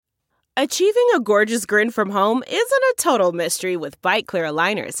Achieving a gorgeous grin from home isn't a total mystery with Bite Clear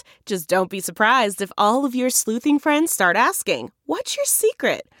aligners. Just don't be surprised if all of your sleuthing friends start asking, "What's your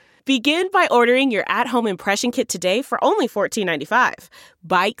secret?" Begin by ordering your at-home impression kit today for only $14.95.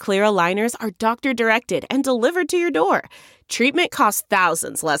 Bite Clear aligners are doctor-directed and delivered to your door. Treatment costs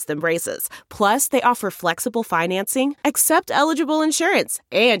thousands less than braces. Plus, they offer flexible financing, accept eligible insurance,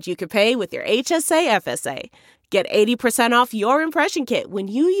 and you can pay with your HSA FSA. Get 80% off your impression kit when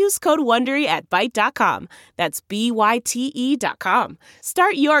you use code WONDERY at Byte.com. That's BYTE.com.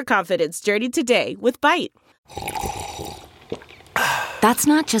 Start your confidence journey today with Byte. That's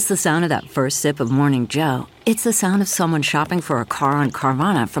not just the sound of that first sip of Morning Joe. It's the sound of someone shopping for a car on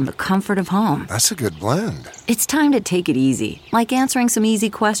Carvana from the comfort of home. That's a good blend. It's time to take it easy, like answering some easy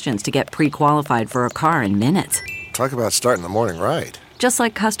questions to get pre-qualified for a car in minutes. Talk about starting the morning right. Just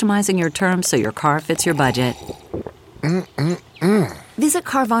like customizing your terms so your car fits your budget. Visit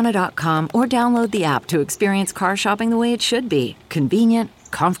Carvana.com or download the app to experience car shopping the way it should be. Convenient,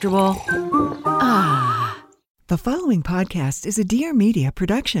 comfortable. Ah. The following podcast is a Dear Media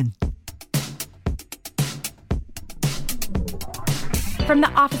production. From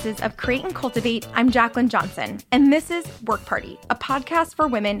the offices of Create and Cultivate, I'm Jacqueline Johnson, and this is Work Party, a podcast for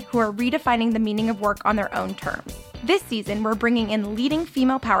women who are redefining the meaning of work on their own terms. This season, we're bringing in leading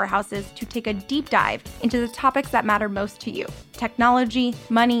female powerhouses to take a deep dive into the topics that matter most to you. Technology,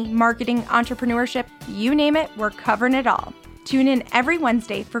 money, marketing, entrepreneurship, you name it, we're covering it all. Tune in every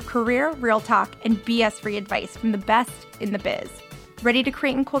Wednesday for career, real talk, and BS-free advice from the best in the biz. Ready to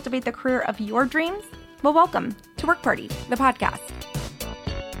create and cultivate the career of your dreams? Well, welcome to Work Party, the podcast.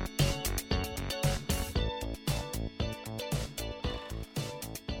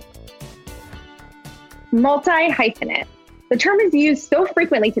 Multi-Hyphenate. The term is used so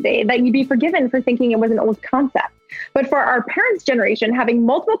frequently today that you'd be forgiven for thinking it was an old concept. But for our parents' generation, having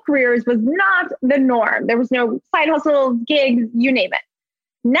multiple careers was not the norm. There was no side hustles, gigs, you name it.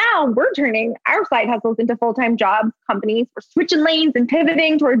 Now we're turning our side hustles into full-time jobs, companies. We're switching lanes and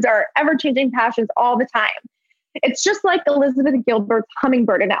pivoting towards our ever-changing passions all the time. It's just like Elizabeth Gilbert's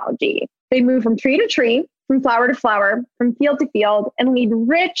hummingbird analogy. They move from tree to tree, from flower to flower, from field to field, and lead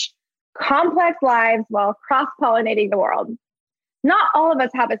rich, complex lives while cross-pollinating the world. Not all of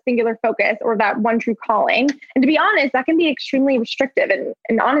us have a singular focus or that one true calling. And to be honest, that can be extremely restrictive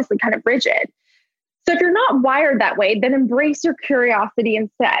and honestly kind of rigid. So if you're not wired that way, then embrace your curiosity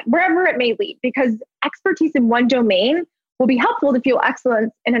instead, wherever it may lead, because expertise in one domain will be helpful to fuel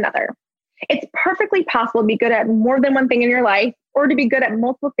excellence in another. It's perfectly possible to be good at more than one thing in your life or to be good at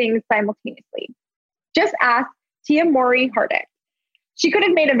multiple things simultaneously. Just ask Mowry-Hardrict. She could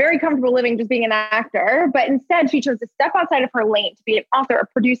have made a very comfortable living just being an actor, but instead she chose to step outside of her lane to be an author, a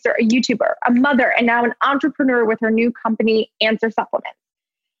producer, a YouTuber, a mother, and now an entrepreneur with her new company, Answer Supplements.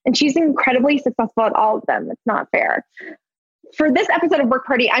 And she's incredibly successful at all of them. It's not fair. For this episode of Work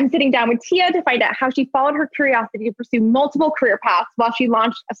Party, I'm sitting down with Tia to find out how she followed her curiosity to pursue multiple career paths while she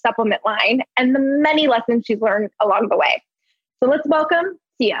launched a supplement line and the many lessons she's learned along the way. So let's welcome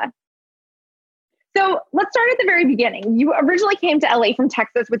Tia. So let's start at the very beginning. You originally came to LA from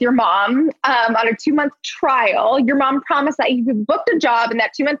Texas with your mom on a 2-month trial. Your mom promised that if you booked a job in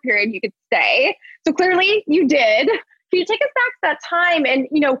that 2-month period, you could stay. So clearly you did. Can you take us back to that time? And,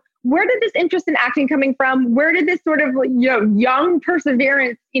 where did this interest in acting coming from? Where did this sort of, young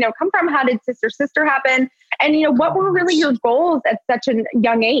perseverance, come from? How did Sister happen? And, what were really your goals at such a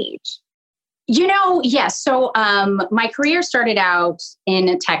young age? Yes. So my career started out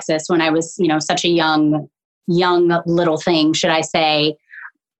in Texas when I was, such a young little thing, should I say.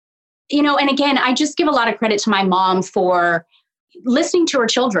 And again, I just give a lot of credit to my mom for listening to her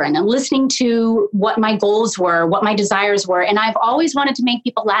children and listening to what my goals were, what my desires were. And I've always wanted to make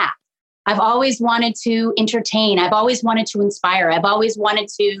people laugh. I've always wanted to entertain. I've always wanted to inspire. I've always wanted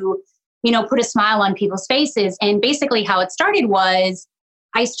to, put a smile on people's faces. And basically how it started was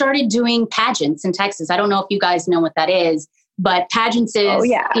I started doing pageants in Texas. I don't know if you guys know what that is, but pageants is,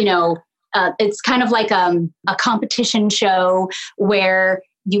 it's kind of like a competition show where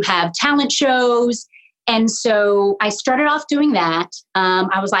you have talent shows. And so I started off doing that.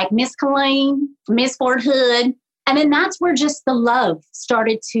 I was like Miss Colleen, Miss Fort Hood. And then that's where just the love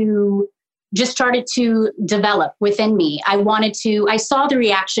started to develop within me. I saw the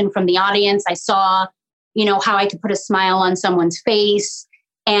reaction from the audience. I saw, how I could put a smile on someone's face.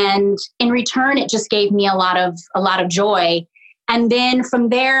 And in return, it just gave me a lot of joy. And then from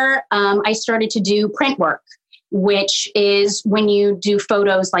there, I started to do print work, which is when you do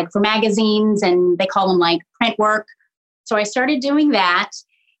photos like for magazines, and they call them like print work. So I started doing that,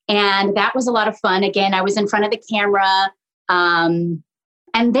 and that was a lot of fun. Again, I was in front of the camera.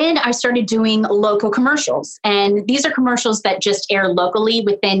 And then I started doing local commercials. And these are commercials that just air locally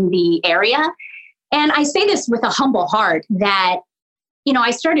within the area. And I say this with a humble heart that, you know,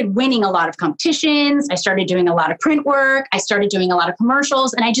 I started winning a lot of competitions. I started doing a lot of print work. I started doing a lot of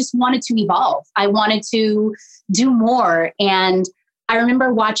commercials, and I just wanted to evolve. I wanted to do more. And I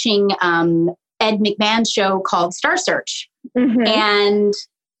remember watching Ed McMahon's show called Star Search. Mm-hmm. And,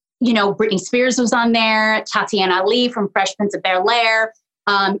 you know, Britney Spears was on there, Tatiana Ali from Fresh Prince of Bel-Air,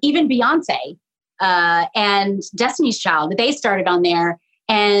 even Beyonce and Destiny's Child, they started on there.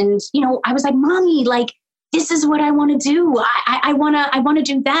 And, you know, I was like, Mommy, like, this is what I want to do. I want to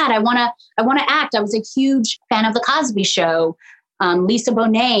do that. I want to act. I was a huge fan of The Cosby Show. Lisa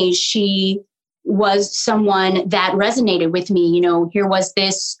Bonet, she was someone that resonated with me. You know, here was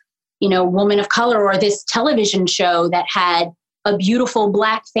this, you know, woman of color, or this television show that had a beautiful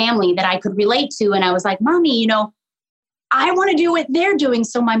Black family that I could relate to. And I was like, Mommy, you know, I want to do what they're doing.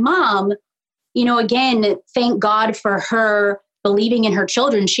 So my mom, you know, again, thank God for her believing in her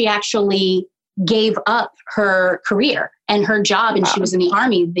children. She actually gave up her career and her job. And she was in the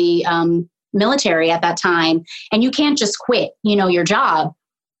Army, the military at that time. And you can't just quit, you know, your job.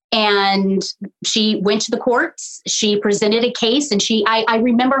 And she went to the courts. She presented a case, and I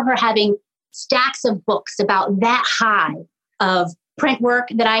remember her having stacks of books about that high of print work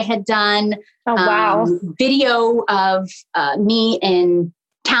that I had done. Oh, wow. Video of me in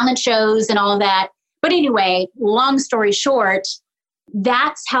talent shows and all that. But anyway, long story short,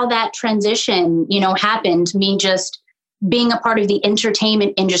 that's how that transition, you know, happened. Me just being a part of the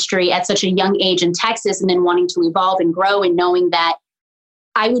entertainment industry at such a young age in Texas, and then wanting to evolve and grow, and knowing that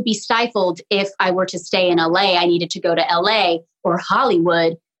I would be stifled if I were to stay in LA. I needed to go to LA or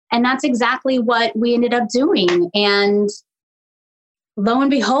Hollywood. And that's exactly what we ended up doing. And lo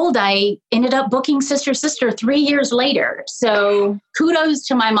and behold, I ended up booking Sister 3 years later. So kudos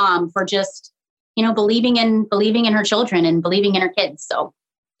to my mom for just, you know, believing in her children and believing in her kids. So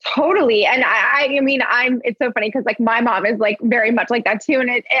totally. And I mean, it's so funny because like my mom is like very much like that too. And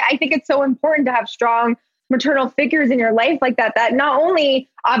I think it's so important to have strong maternal figures in your life like that not only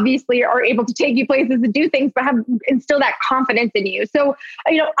obviously are able to take you places to do things, but have instill that confidence in you. So,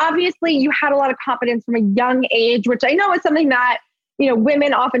 you know, obviously you had a lot of confidence from a young age, which I know is something that, you know,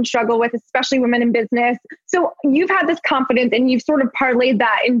 women often struggle with, especially women in business. So you've had this confidence and you've sort of parlayed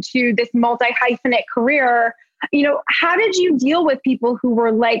that into this multi-hyphenate career. You know, how did you deal with people who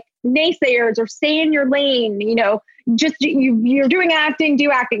were like naysayers or stay in your lane, you know, just you're doing acting,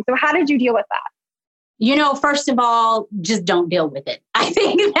 do acting. So how did you deal with that? You know, first of all, just don't deal with it. I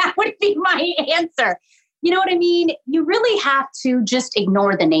think that would be my answer. You know what I mean? You really have to just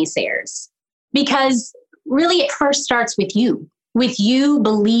ignore the naysayers, because really it first starts with you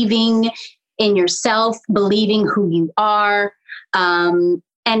believing in yourself, believing who you are. And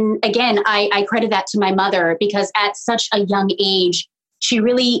again, I credit that to my mother, because at such a young age, she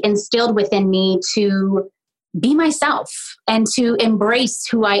really instilled within me to be myself and to embrace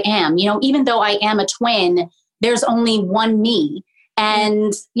who I am. You know, even though I am a twin, there's only one me.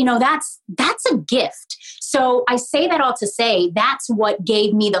 And, you know, that's a gift. So I say that all to say that's what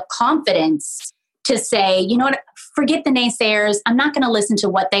gave me the confidence to say, you know what, forget the naysayers. I'm not going to listen to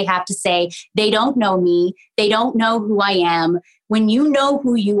what they have to say. They don't know me. They don't know who I am. When you know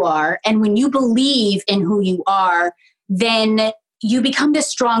who you are and when you believe in who you are, then you become this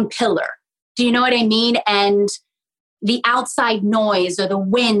strong pillar. Do you know what I mean? And the outside noise or the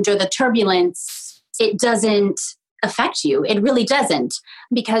wind or the turbulence, it doesn't affect you. It really doesn't,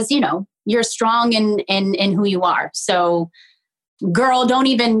 because, you know, you're strong in who you are. So girl, don't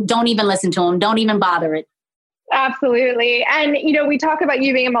even listen to them. Don't even bother it. Absolutely. And, you know, we talk about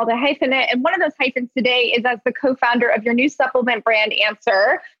you being a multi-hyphenate, and one of those hyphens today is as the co-founder of your new supplement brand,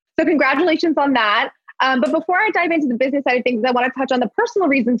 Answer. So congratulations on that. But before I dive into the business side of things, I want to touch on the personal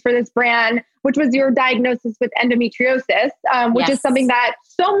reasons for this brand, which was your diagnosis with endometriosis, which is something that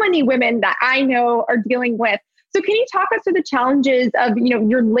so many women that I know are dealing with. So can you talk us through the challenges of, you know,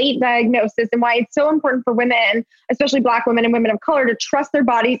 your late diagnosis and why it's so important for women, especially Black women and women of color, to trust their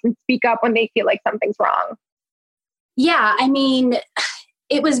bodies and speak up when they feel like something's wrong? Yeah, I mean,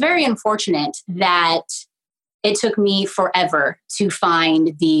 it was very unfortunate that it took me forever to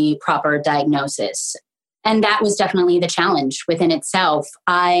find the proper diagnosis. And that was definitely the challenge within itself.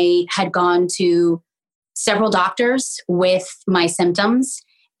 I had gone to several doctors with my symptoms,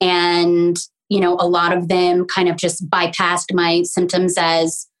 and, you know, a lot of them kind of just bypassed my symptoms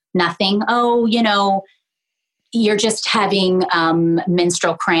as nothing. Oh, you know, you're just having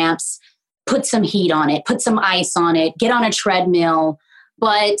menstrual cramps. Put some heat on it, put some ice on it, get on a treadmill.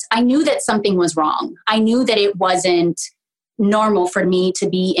 But I knew that something was wrong. I knew that it wasn't normal for me to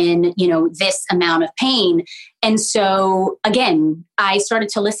be in, this amount of pain. And so again, I started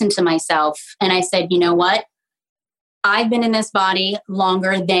to listen to myself and I said, you know what? I've been in this body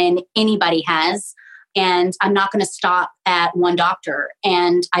longer than anybody has, and I'm not going to stop at one doctor.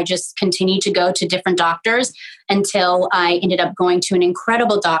 And I just continued to go to different doctors until I ended up going to an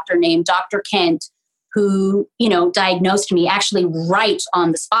incredible doctor named Dr. Kent, who, diagnosed me actually right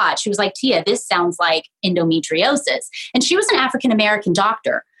on the spot. She was like, Tia, this sounds like endometriosis. And she was an African-American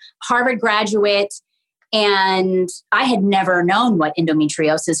doctor, Harvard graduate. And I had never known what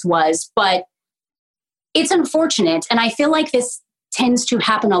endometriosis was, but it's unfortunate. And I feel like this tends to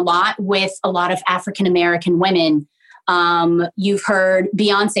happen a lot with a lot of African-American women. You've heard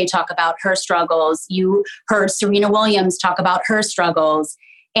Beyonce talk about her struggles. You heard Serena Williams talk about her struggles.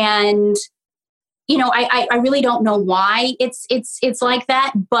 And I really don't know why it's like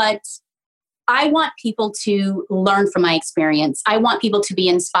that, but I want people to learn from my experience. I want people to be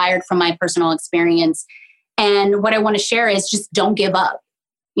inspired from my personal experience. And what I want to share is just don't give up.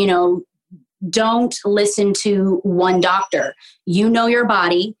 Don't listen to one doctor. You know your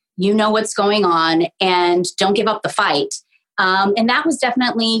body, you know what's going on, and don't give up the fight. And that was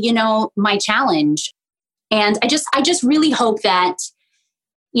definitely, my challenge. And I just really hope that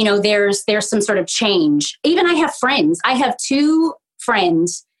there's some sort of change. Even I have friends. I have 2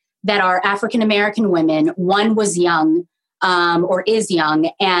 friends that are African-American women. One was young, or is young,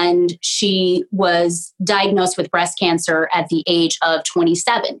 and she was diagnosed with breast cancer at the age of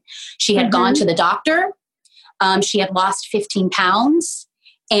 27. She had gone to the doctor. She had lost 15 pounds.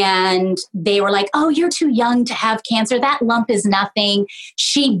 And they were like, oh, you're too young to have cancer. That lump is nothing.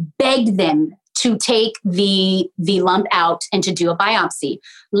 She begged them to take the lump out and to do a biopsy.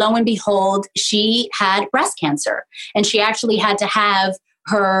 Lo and behold, she had breast cancer, and she actually had to have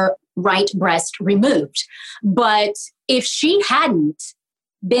her right breast removed. But if she hadn't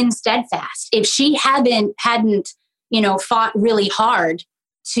been steadfast, if she hadn't, fought really hard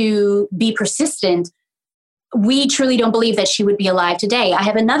to be persistent, we truly don't believe that she would be alive today. I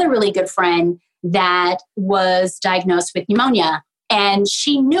have another really good friend that was diagnosed with pneumonia. And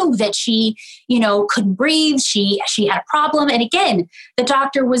she knew that she, couldn't breathe. She had a problem. And again, the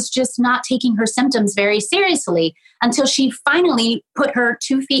doctor was just not taking her symptoms very seriously until she finally put her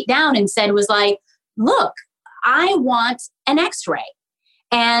 2 feet down and was like, look, I want an x-ray.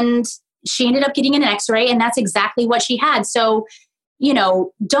 And she ended up getting an x-ray, and that's exactly what she had. So,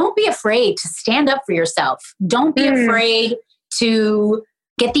 don't be afraid to stand up for yourself. Don't be afraid to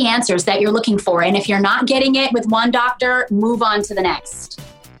get the answers that you're looking for. And if you're not getting it with one doctor, move on to the next.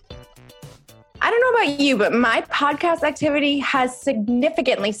 I don't know about you, but my podcast activity has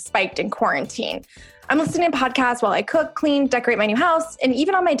significantly spiked in quarantine. I'm listening to podcasts while I cook, clean, decorate my new house, and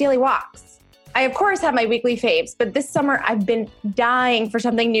even on my daily walks. I, of course, have my weekly faves, but this summer I've been dying for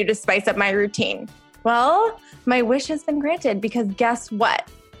something new to spice up my routine. Well, my wish has been granted because guess what?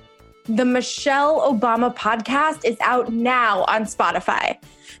 The Michelle Obama podcast is out now on Spotify.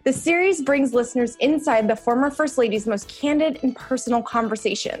 The series brings listeners inside the former First Lady's most candid and personal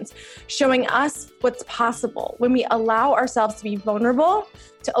conversations, showing us what's possible when we allow ourselves to be vulnerable,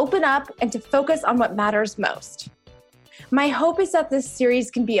 to open up, and to focus on what matters most. My hope is that this series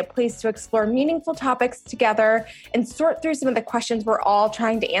can be a place to explore meaningful topics together and sort through some of the questions we're all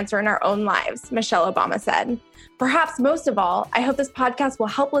trying to answer in our own lives, Michelle Obama said. Perhaps most of all, I hope this podcast will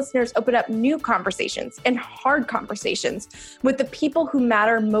help listeners open up new conversations and hard conversations with the people who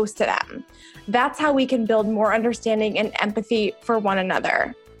matter most to them. That's how we can build more understanding and empathy for one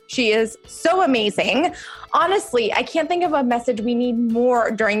another. She is so amazing. Honestly, I can't think of a message we need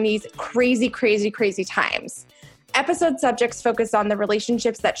more during these crazy, crazy, crazy times. Episode subjects focus on the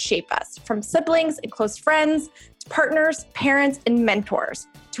relationships that shape us, from siblings and close friends, to partners, parents, and mentors,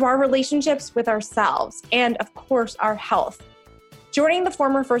 to our relationships with ourselves, and of course, our health. Joining the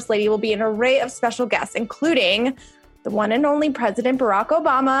former First Lady will be an array of special guests, including the one and only President Barack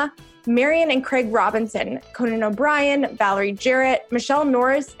Obama, Marian and Craig Robinson, Conan O'Brien, Valerie Jarrett, Michelle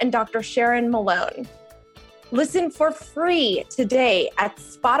Norris, and Dr. Sharon Malone. Listen for free today at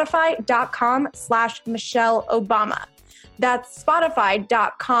spotify.com/Michelle Obama. That's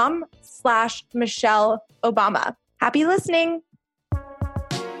spotify.com/Michelle Obama. Happy listening.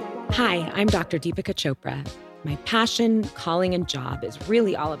 Hi, I'm Dr. Deepika Chopra. My passion, calling, and job is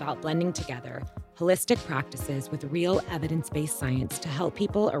really all about blending together holistic practices with real evidence-based science to help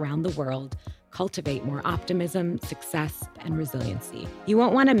people around the world cultivate more optimism, success, and resiliency. You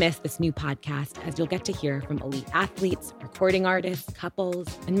won't want to miss this new podcast, as you'll get to hear from elite athletes, recording artists, couples,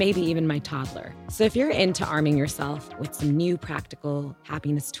 and maybe even my toddler. So if you're into arming yourself with some new practical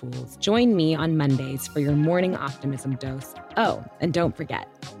happiness tools, join me on Mondays for your morning optimism dose. Oh, and don't forget,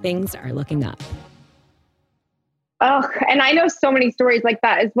 things are looking up. Oh, and I know so many stories like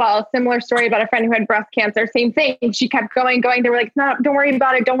that as well. Similar story about a friend who had breast cancer. Same thing. She kept going. They were like, no, don't worry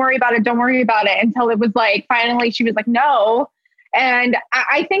about it. Don't worry about it. Don't worry about it. Until it was like, finally, she was like, no. And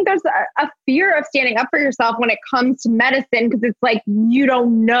I think there's a fear of standing up for yourself when it comes to medicine, because it's like, you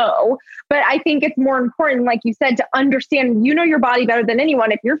don't know. But I think it's more important, like you said, to understand, your body better than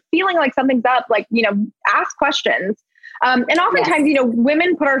anyone. If you're feeling like something's up, ask questions. And oftentimes,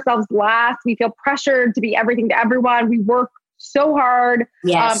 women put ourselves last. We feel pressured to be everything to everyone. We work so hard,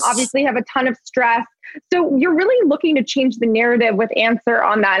 obviously have a ton of stress. So you're really looking to change the narrative with Answer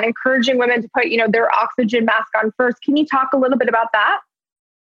on that and encouraging women to put, their oxygen mask on first. Can you talk a little bit about that?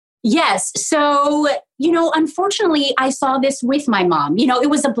 Yes. So, unfortunately, I saw this with my mom. It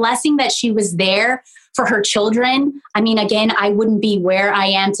was a blessing that she was there for her children. I mean, again, I wouldn't be where I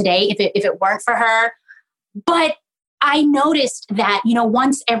am today if it weren't for her. But I noticed that,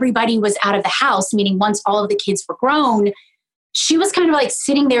 once everybody was out of the house, meaning once all of the kids were grown, she was kind of like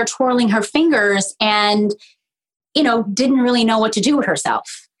sitting there twirling her fingers and, didn't really know what to do with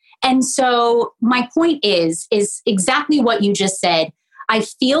herself. And so my point is exactly what you just said. I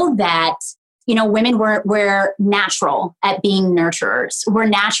feel that, women we're natural at being nurturers. We're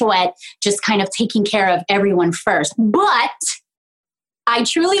natural at just kind of taking care of everyone first. But I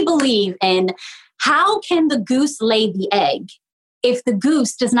truly believe in, how can the goose lay the egg if the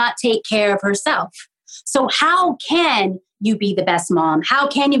goose does not take care of herself? So how can you be the best mom? How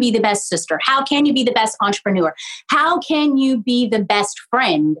can you be the best sister? How can you be the best entrepreneur? How can you be the best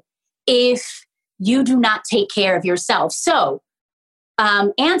friend if you do not take care of yourself? So,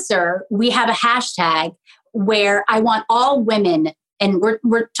 Answer, we have a hashtag where I want all women, and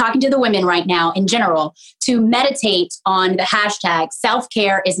we're talking to the women right now in general, to meditate on the hashtag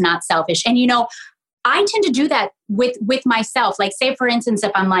self-care is not selfish. And I tend to do that with myself. Like, say, for instance,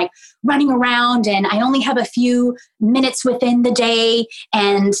 if I'm like running around and I only have a few minutes within the day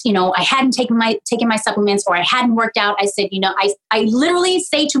and, I hadn't taken my supplements or I hadn't worked out, I said, I literally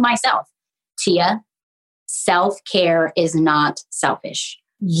say to myself, Tia, self-care is not selfish.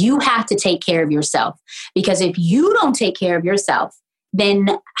 You have to take care of yourself, because if you don't take care of yourself,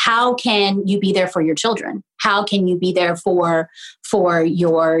 then how can you be there for your children? How can you be there for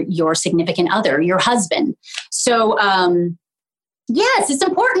your significant other, your husband? So, yes, it's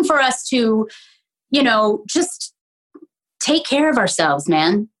important for us to, just take care of ourselves,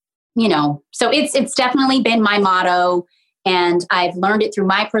 man. So it's definitely been my motto, and I've learned it through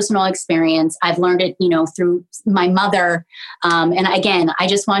my personal experience. I've learned it, through my mother. And again, I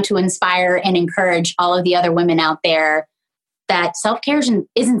just want to inspire and encourage all of the other women out there that self-care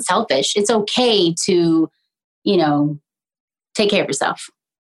isn't selfish. It's okay to, take care of yourself.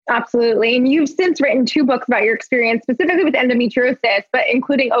 Absolutely. And you've since written 2 books about your experience, specifically with endometriosis, but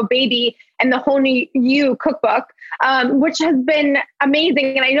including Oh Baby and the Whole New You cookbook, which has been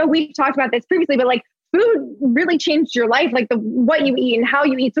amazing. And I know we've talked about this previously, but food really changed your life, what you eat and how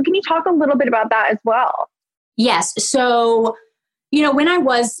you eat. So can you talk a little bit about that as well? Yes. So, when I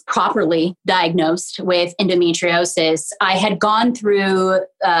was properly diagnosed with endometriosis, I had gone through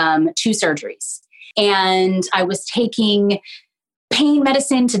 2 surgeries, and I was taking pain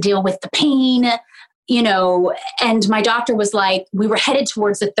medicine to deal with the pain, and my doctor was like, we were headed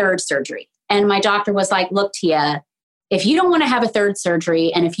towards the 3rd surgery. And my doctor was like, look, Tia, if you don't want to have a 3rd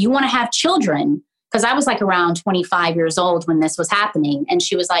surgery, and if you want to have children, because I was around 25 years old when this was happening. And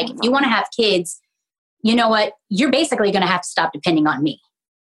she was like, if you want to have kids, you know what? You're basically going to have to stop depending on me.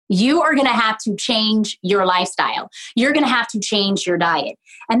 You are going to have to change your lifestyle. You're going to have to change your diet.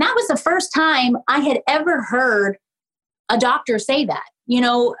 And that was the first time I had ever heard a doctor say that.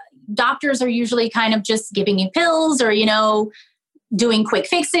 Doctors are usually kind of just giving you pills or, doing quick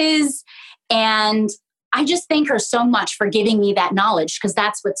fixes. And I just thank her so much for giving me that knowledge, because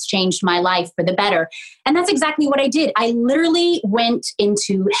that's what's changed my life for the better. And that's exactly what I did. I literally went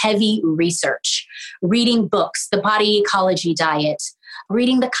into heavy research, reading books, The Body Ecology Diet,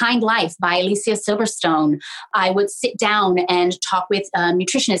 reading The Kind Life by Alicia Silverstone. I would sit down and talk with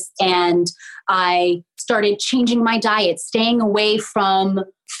nutritionists, and I started changing my diet, staying away from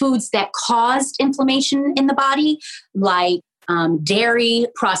foods that caused inflammation in the body, like dairy,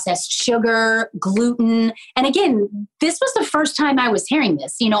 processed sugar, gluten. And again, this was the first time I was hearing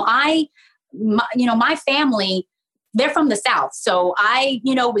this. My family they're from the South. So I,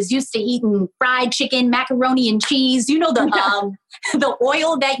 was used to eating fried chicken, macaroni and cheese, the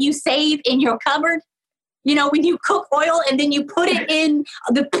oil that you save in your cupboard. When you cook oil and then you put it in,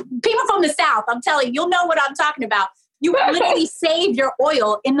 the people from the South, I'm telling you, you'll know what I'm talking about. You literally save your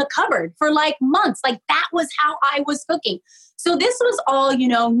oil in the cupboard for like months. Like that was how I was cooking. So this was all,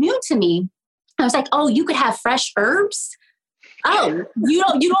 new to me. I was like, oh, you could have fresh herbs. Oh, you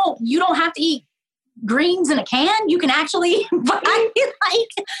don't have to eat greens in a can. You can actually buy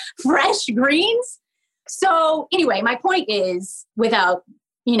like fresh greens. So anyway, my point is, without,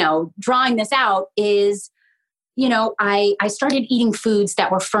 drawing this out, is, I started eating foods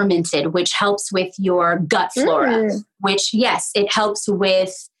that were fermented, which helps with your gut flora, which, yes, it helps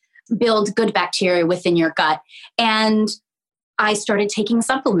with build good bacteria within your gut. And I started taking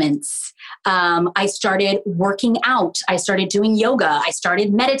supplements. I started working out. I started doing yoga. I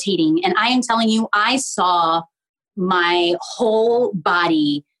started meditating. And I am telling you, I saw my whole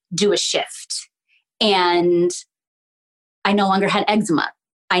body do a shift. And I no longer had eczema.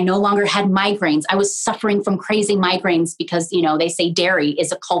 I no longer had migraines. I was suffering from crazy migraines because, they say dairy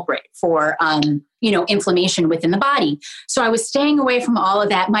is a culprit for, inflammation within the body. So I was staying away from all of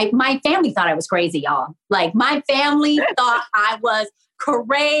that. My family thought I was crazy, y'all. Like my family thought I was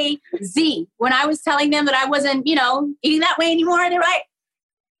crazy when I was telling them that I wasn't, eating that way anymore. They're like,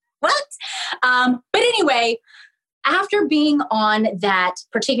 what? But anyway, after being on that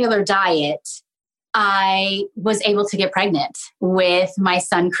particular diet, I was able to get pregnant with my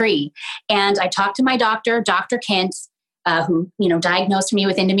son, Cree. And I talked to my doctor, Dr. Kent, who, diagnosed me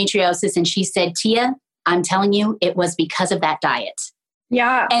with endometriosis. And she said, Tia, I'm telling you, it was because of that diet.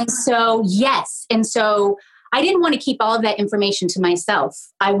 Yeah. And so, yes. And so I didn't want to keep all of that information to myself.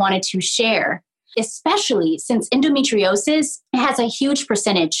 I wanted to share, especially since endometriosis has a huge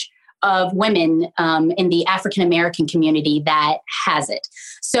percentage of women in the African-American community that has it.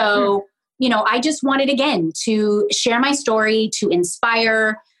 So, I just wanted, again, to share my story, to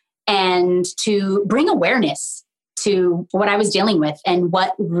inspire, and to bring awareness to what I was dealing with and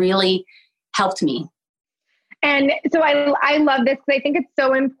what really helped me. And so I love this because I think it's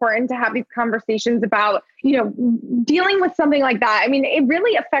so important to have these conversations about, dealing with something like that. I mean, it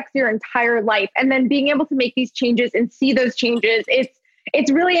really affects your entire life. And then being able to make these changes and see those changes,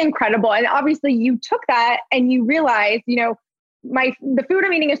 it's really incredible. And obviously you took that and you realized, the food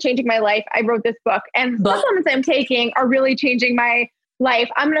I'm eating is changing my life. I wrote this book and supplements I'm taking are really changing my life.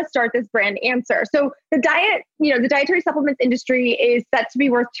 I'm going to start this brand Answer. So the dietary supplements industry is set to be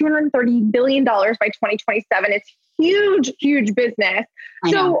worth $230 billion by 2027. It's huge, huge business.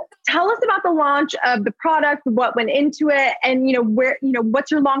 So tell us about the launch of the product, what went into it, and, what's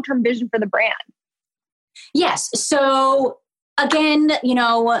your long-term vision for the brand? Yes. So again,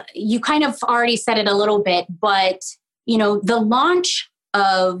 you kind of already said it a little bit, but the launch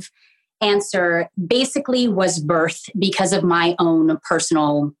of Answer basically was birthed because of my own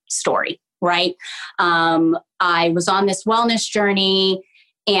personal story, right? I was on this wellness journey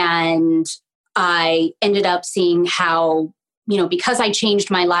and I ended up seeing how, because I changed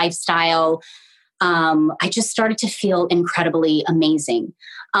my lifestyle, I just started to feel incredibly amazing.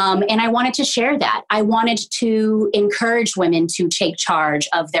 And I wanted to share that. I wanted to encourage women to take charge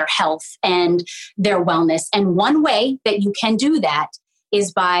of their health and their wellness. And one way that you can do that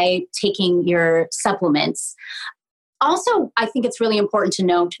is by taking your supplements. Also, I think it's really important to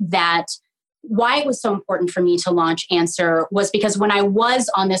note that why it was so important for me to launch Answer was because when I was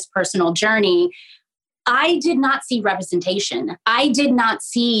on this personal journey, I did not see representation. I did not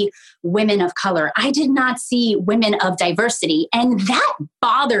see women of color. I did not see women of diversity. And that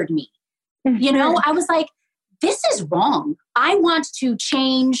bothered me. I was like, this is wrong. I want to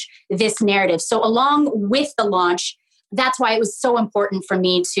change this narrative. So along with the launch, that's why it was so important for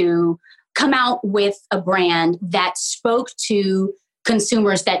me to come out with a brand that spoke to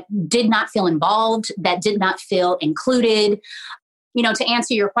consumers that did not feel involved, that did not feel included. To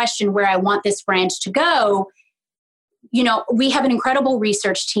answer your question, where I want this brand to go, we have an incredible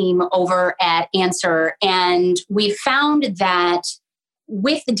research team over at Answer, and we've found that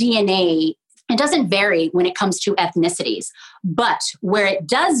with the DNA, it doesn't vary when it comes to ethnicities, but where it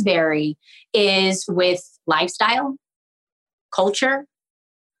does vary is with lifestyle, culture,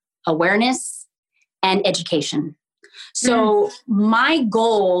 awareness, and education. So my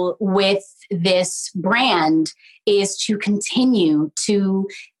goal with this brand is to continue to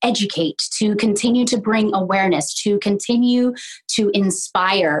educate, to continue to bring awareness, to continue to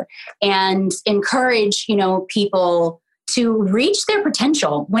inspire and encourage, people to reach their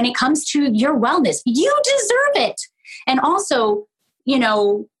potential when it comes to your wellness. You deserve it. And also,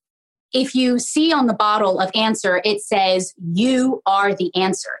 if you see on the bottle of Answer, it says, "You are the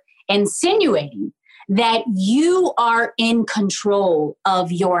answer," insinuating that you are in control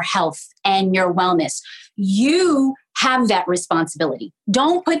of your health and your wellness. You have that responsibility.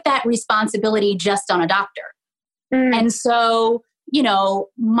 Don't put that responsibility just on a doctor. And so,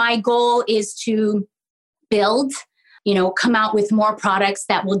 my goal is to build, come out with more products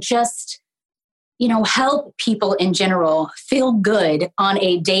that will just, help people in general feel good on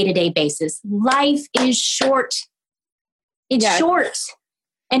a day-to-day basis. Life is short. It's short.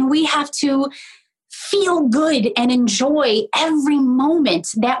 And we have to feel good and enjoy every moment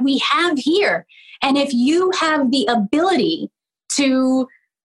that we have here. And if you have the ability to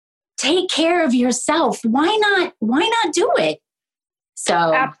take care of yourself, why not do it? So,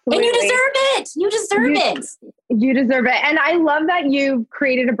 absolutely. And you deserve it. You deserve it. You deserve it. And I love that you've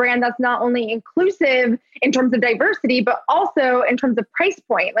created a brand that's not only inclusive in terms of diversity, but also in terms of price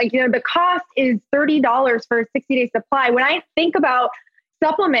point. Like, the cost is $30 for a 60-day supply. When I think about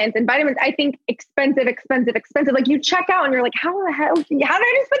supplements and vitamins, I think expensive. Like, you check out and you're like, how did I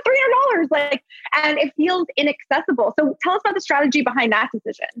just spend $300? Like, and it feels inaccessible. So tell us about the strategy behind that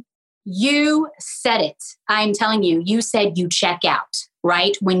decision. You said it. I'm telling you, you said you check out,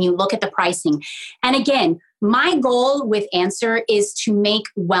 right? When you look at the pricing. And again, my goal with Answer is to make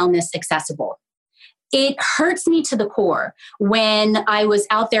wellness accessible. It hurts me to the core when I was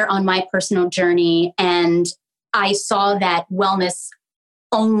out there on my personal journey and I saw that wellness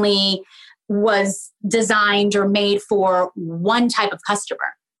only was designed or made for one type of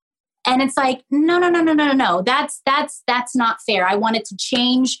customer. And it's like, no. That's not fair. I wanted to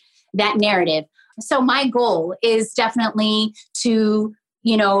change that narrative. So my goal is definitely to,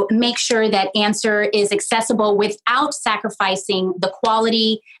 make sure that Answer is accessible without sacrificing the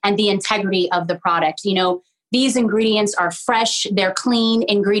quality and the integrity of the product. These ingredients are fresh, they're clean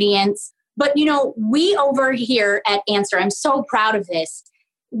ingredients. But, we over here at Answer, I'm so proud of this.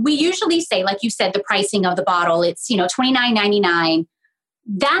 We usually say, like you said, the pricing of the bottle, it's, $29.99.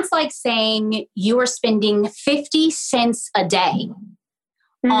 That's like saying you are spending 50 cents a day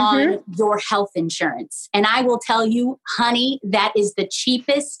on your health insurance. And I will tell you, honey, that is the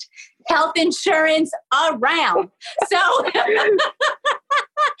cheapest health insurance around. So,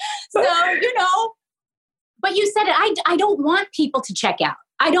 but you said it, I don't want people to check out.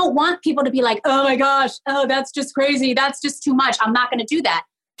 I don't want people to be like, oh my gosh, oh, that's just crazy. That's just too much. I'm not going to do that.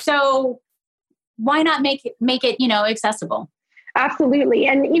 So why not make it, accessible? Absolutely.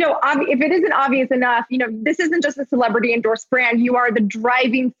 And, if it isn't obvious enough, this isn't just a celebrity endorsed brand. You are the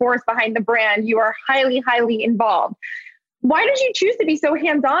driving force behind the brand. You are highly, highly involved. Why did you choose to be so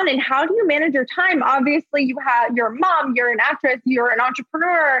hands-on and how do you manage your time? Obviously, you're a mom, you're an actress, you're an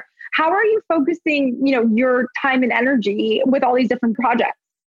entrepreneur. How are you focusing, your time and energy with all these different projects?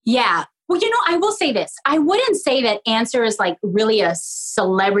 Yeah. Well, I will say this. I wouldn't say that Answer is like really a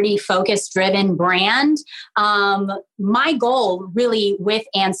celebrity focused driven brand. My goal really with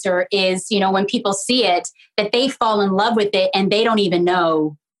Answer is, when people see it, that they fall in love with it and they don't even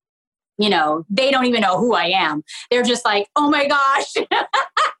know, who I am. They're just like, oh my gosh.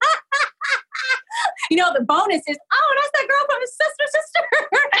 The bonus is, oh, that's that girl from his sister.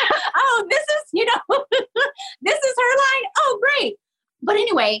 Oh, this is, this is her line. Oh, great. But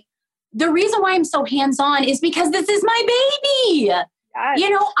anyway, the reason why I'm so hands-on is because this is my baby. Yes.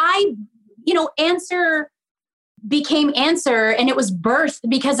 Answer became Answer and it was birthed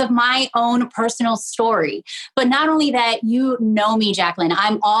because of my own personal story. But not only that, me, Jacqueline,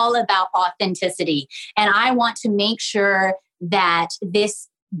 I'm all about authenticity. And I want to make sure that this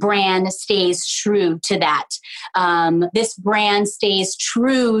brand stays true to that. This brand stays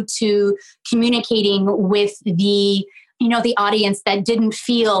true to communicating with the audience that didn't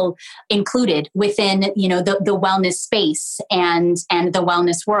feel included within, the wellness space and the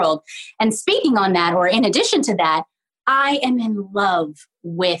wellness world. And speaking on that, or in addition to that, I am in love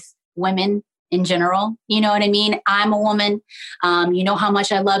with women in general. You know what I mean? I'm a woman. You know how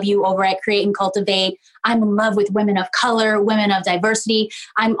much I love you over at Create and Cultivate. I'm in love with women of color, women of diversity.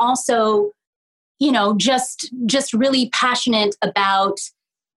 I'm also, just really passionate about,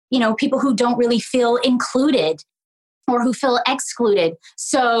 people who don't really feel included or who feel excluded.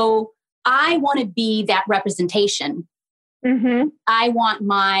 So I want to be that representation. I want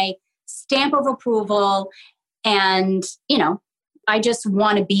my stamp of approval and, I just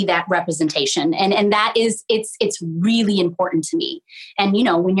want to be that representation. And that is, it's really important to me. And,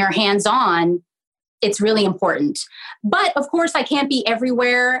 when you're hands-on, it's really important. But of course I can't be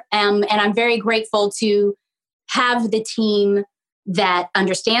everywhere. And I'm very grateful to have the team that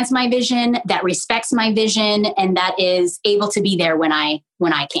understands my vision, that respects my vision, and that is able to be there when I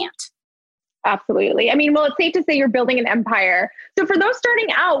can't. Absolutely. I mean, well, it's safe to say you're building an empire. So for those starting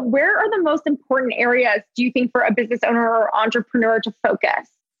out, where are the most important areas, do you think, for a business owner or entrepreneur to focus?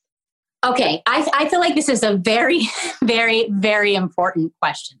 Okay. I feel like this is a very, very, very important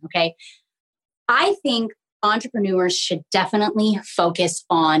question. Okay. I think entrepreneurs should definitely focus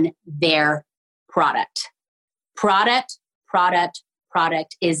on their product. Product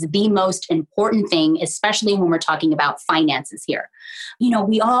is the most important thing, especially when we're talking about finances here.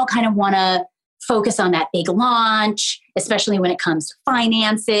 We all kind of want to focus on that big launch, especially when it comes to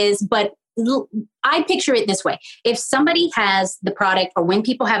finances. But I picture it this way. If somebody has the product, or when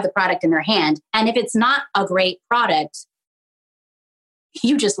people have the product in their hand, and if it's not a great product,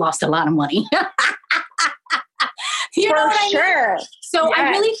 you just lost a lot of money. You know what I mean? Sure. So yes. I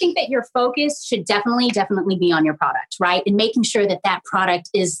really think that your focus should definitely be on your product, right? And making sure that that product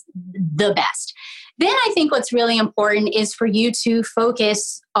is the best. Then I think what's really important is for you to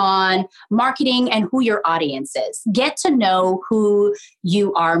focus on marketing and who your audience is. Get to know who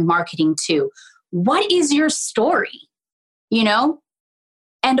you are marketing to. What is your story?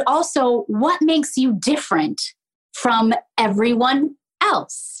 And also, what makes you different from everyone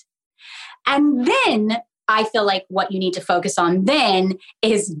else? And then I feel like what you need to focus on then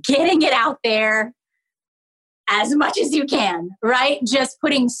is getting it out there as much as you can, right? Just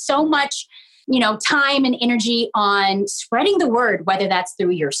putting so much, time and energy on spreading the word, whether that's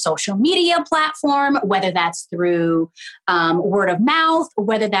through your social media platform, whether that's through word of mouth,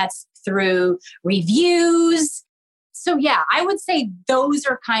 whether that's through reviews. So yeah, I would say those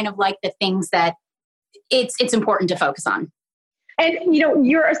are kind of like the things that it's important to focus on. And,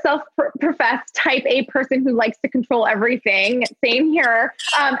 you're a self-professed type A person who likes to control everything. Same here.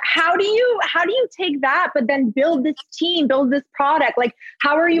 How do you take that, but then build this team, build this product? Like,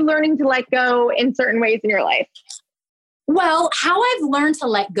 how are you learning to let go in certain ways in your life? Well, how I've learned to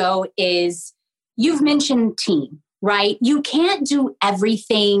let go is, you've mentioned team, right? You can't do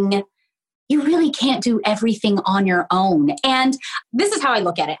everything. You really can't do everything on your own. And this is how I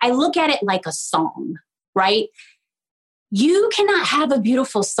look at it. I look at it like a song, right? You cannot have a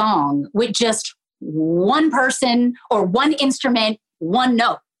beautiful song with just one person or one instrument, one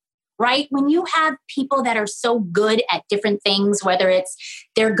note, right? When you have people that are so good at different things, whether it's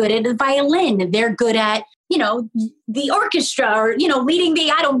they're good at the violin, they're good at, the orchestra, or, leading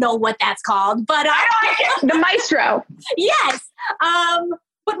the, I don't know what that's called, but the maestro. Yes.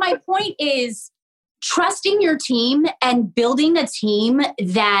 But my point is trusting your team and building a team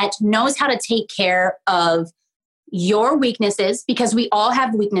that knows how to take care of your weaknesses, because we all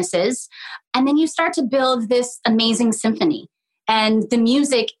have weaknesses. And then you start to build this amazing symphony, and the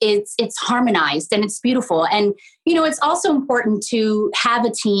music it's harmonized and it's beautiful. And, it's also important to have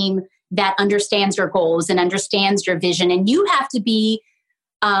a team that understands your goals and understands your vision. And you have to be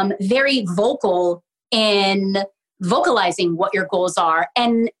very vocal in vocalizing what your goals are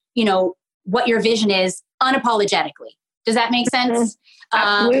and, what your vision is unapologetically. Does that make sense?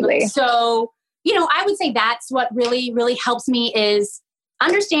 Absolutely. So, I would say that's what really, really helps me, is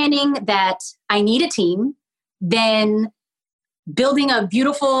understanding that I need a team, then building a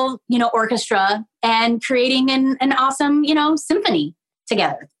beautiful, orchestra, and creating an awesome, symphony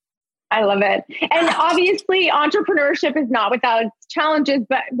together. I love it. And obviously entrepreneurship is not without its challenges,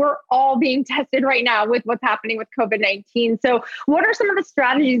 but we're all being tested right now with what's happening with COVID-19. So what are some of the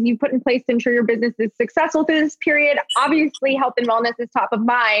strategies you put in place to ensure your business is successful through this period? Obviously, health and wellness is top of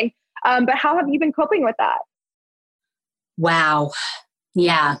mind. But how have you been coping with that? Wow.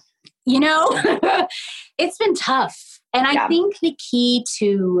 Yeah. It's been tough. And I think the key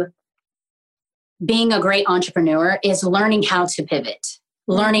to being a great entrepreneur is learning how to pivot,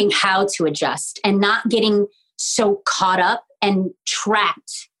 learning how to adjust, and not getting so caught up and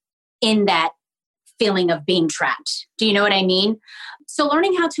trapped in that feeling of being trapped. Do you know what I mean? So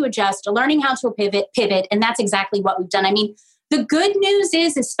learning how to adjust, learning how to pivot. And that's exactly what we've done. I mean, the good news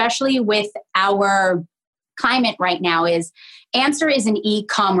is, especially with our climate right now, is Answer is an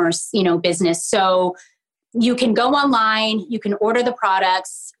e-commerce, business. So you can go online, you can order the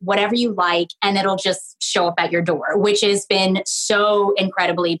products, whatever you like, and it'll just show up at your door, which has been so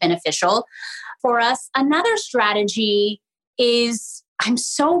incredibly beneficial for us. Another strategy is, I'm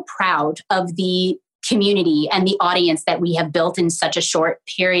so proud of the community and the audience that we have built in such a short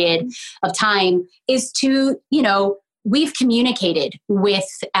period of time, is to, we've communicated with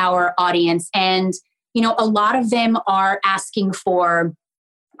our audience, and, a lot of them are asking for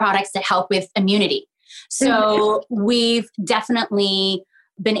products that help with immunity. So we've definitely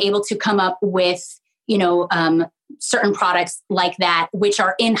been able to come up with, certain products like that, which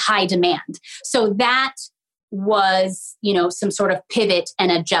are in high demand. So that was, some sort of pivot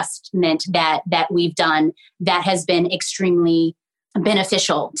and adjustment that we've done that has been extremely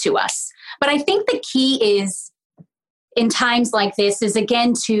beneficial to us. But I think the key is in times like this is,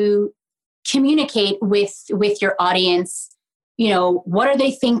 again, to communicate with your audience. What are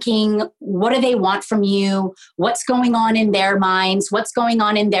they thinking? What do they want from you? What's going on in their minds? What's going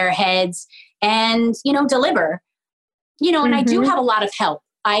on in their heads? And, deliver. And I do have a lot of help.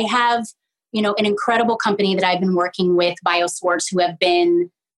 I have, an incredible company that I've been working with, BioSwartz, who have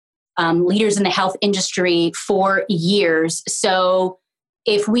been leaders in the health industry for years. So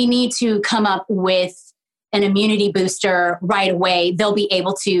if we need to come up with an immunity booster right away, they'll be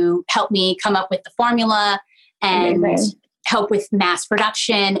able to help me come up with the formula and help with mass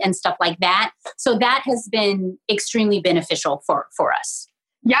production and stuff like that. So that has been extremely beneficial for us.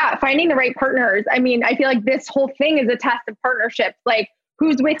 Yeah, finding the right partners. I mean, I feel like this whole thing is a test of partnerships. Like,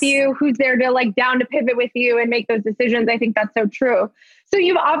 who's with you, who's there to down to pivot with you and make those decisions. I think that's so true. So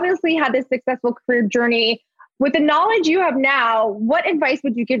you've obviously had this successful career journey. With the knowledge you have now, what advice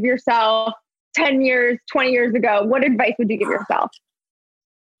would you give yourself 10 years, 20 years ago? What advice would you give yourself?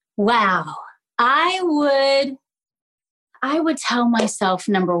 Wow. I would tell myself,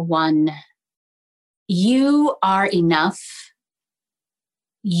 number one, you are enough.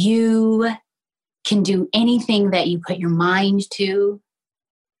 You can do anything that you put your mind to.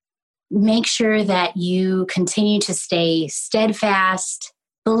 Make sure that you continue to stay steadfast,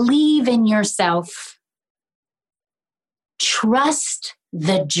 believe in yourself, trust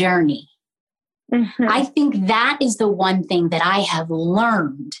the journey. I think that is the one thing that I have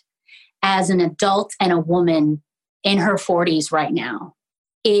learned as an adult and a woman in her 40s right now,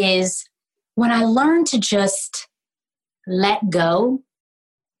 is when I learned to just let go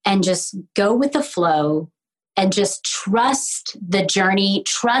and just go with the flow and just trust the journey,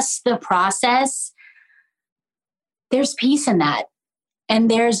 trust the process, there's peace in that. And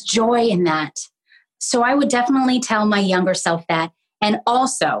there's joy in that. So I would definitely tell my younger self that. And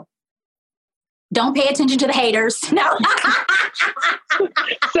also, don't pay attention to the haters. No.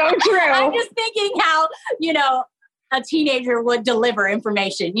 So true. I'm just thinking how, a teenager would deliver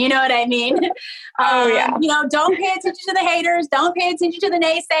information. You know what I mean? Yeah. Don't pay attention to the haters. Don't pay attention to the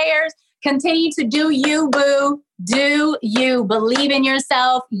naysayers. Continue to do you, boo. Do you. Believe in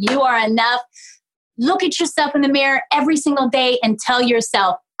yourself. You are enough. Look at yourself in the mirror every single day and tell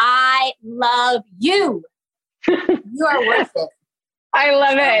yourself, I love you. You are worth it. I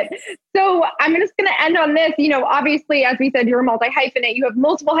love it. So I'm just going to end on this. Obviously, as we said, you're a multi-hyphenate. You have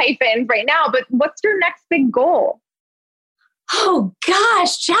multiple hyphens right now, but what's your next big goal? Oh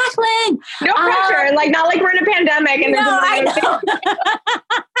gosh, Jacqueline. No pressure. Not like we're in a pandemic. And I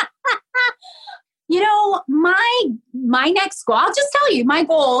know. My next goal, I'll just tell you, my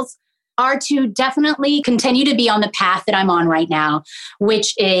goals are to definitely continue to be on the path that I'm on right now,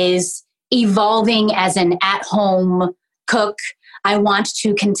 which is evolving as an at-home cook. I want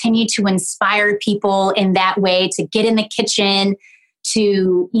to continue to inspire people in that way, to get in the kitchen,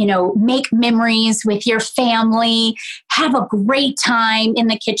 to, make memories with your family, have a great time in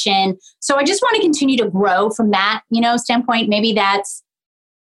the kitchen. So I just want to continue to grow from that, standpoint. Maybe that's,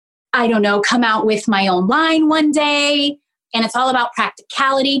 I don't know, come out with my own line one day. And it's all about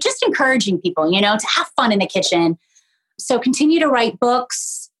practicality, just encouraging people, to have fun in the kitchen. So continue to write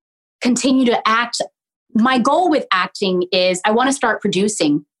books, continue to act. My goal with acting is I want to start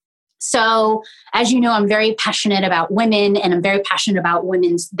producing. So as you know, I'm very passionate about women, and I'm very passionate about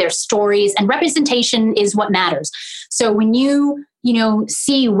their stories, and representation is what matters. So when you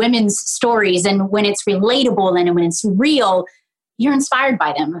see women's stories, and when it's relatable and when it's real, you're inspired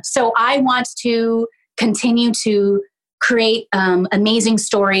by them. So I want to continue to create amazing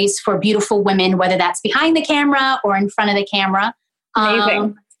stories for beautiful women, whether that's behind the camera or in front of the camera.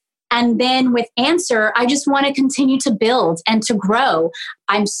 Amazing. And then with Answer, I just want to continue to build and to grow.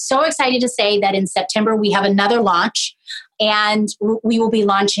 I'm so excited to say that in September, we have another launch, and we will be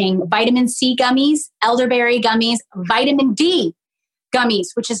launching vitamin C gummies, elderberry gummies, vitamin D gummies,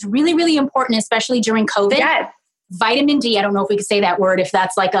 which is really, really important, especially during COVID. Yes. Vitamin D, I don't know if we could say that word, if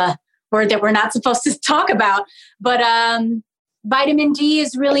that's like a word that we're not supposed to talk about, but vitamin D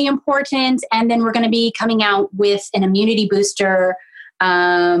is really important. And then we're going to be coming out with an immunity booster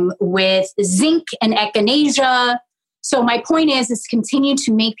with zinc and echinacea. So my point is continue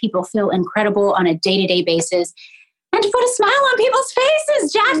to make people feel incredible on a day-to-day basis, and to put a smile on people's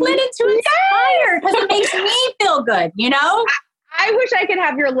faces, Jacqueline, and to inspire, because it makes me feel good, I wish I could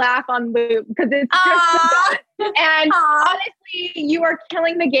have your laugh on loop because it's just the best. And honestly, you are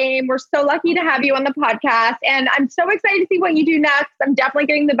killing the game. We're so lucky to have you on the podcast. And I'm so excited to see what you do next. I'm definitely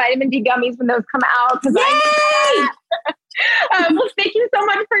getting the vitamin D gummies when those come out. Yay! Well, thank you so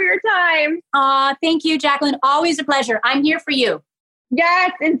much for your time. Thank you, Jacqueline. Always a pleasure. I'm here for you.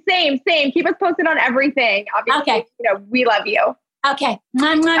 Yes, and same. Keep us posted on everything. Obviously, okay. We love you. Okay.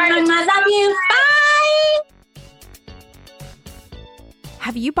 I love you. Bye.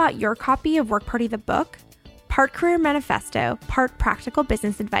 Have you bought your copy of Work Party the book? Part career manifesto, part practical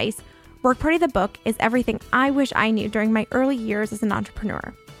business advice, Work Party the book is everything I wish I knew during my early years as an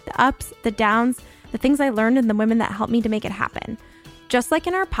entrepreneur. The ups, the downs, the things I learned, and the women that helped me to make it happen. Just like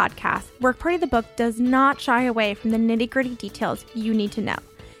in our podcast, Work Party the book does not shy away from the nitty-gritty details you need to know.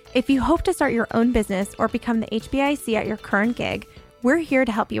 If you hope to start your own business or become the HBIC at your current gig, we're here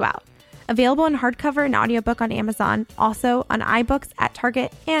to help you out. Available in hardcover and audiobook on Amazon, also on iBooks at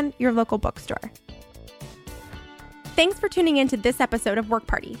Target and your local bookstore. Thanks for tuning in to this episode of Work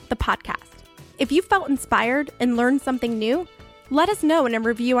Party, the podcast. If you felt inspired and learned something new, let us know in a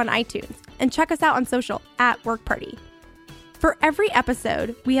review on iTunes and check us out on social at Work Party. For every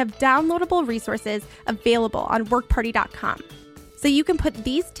episode, we have downloadable resources available on workparty.com, so you can put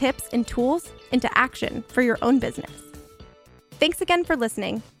these tips and tools into action for your own business. Thanks again for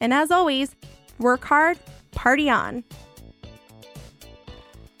listening, and as always, work hard, party on.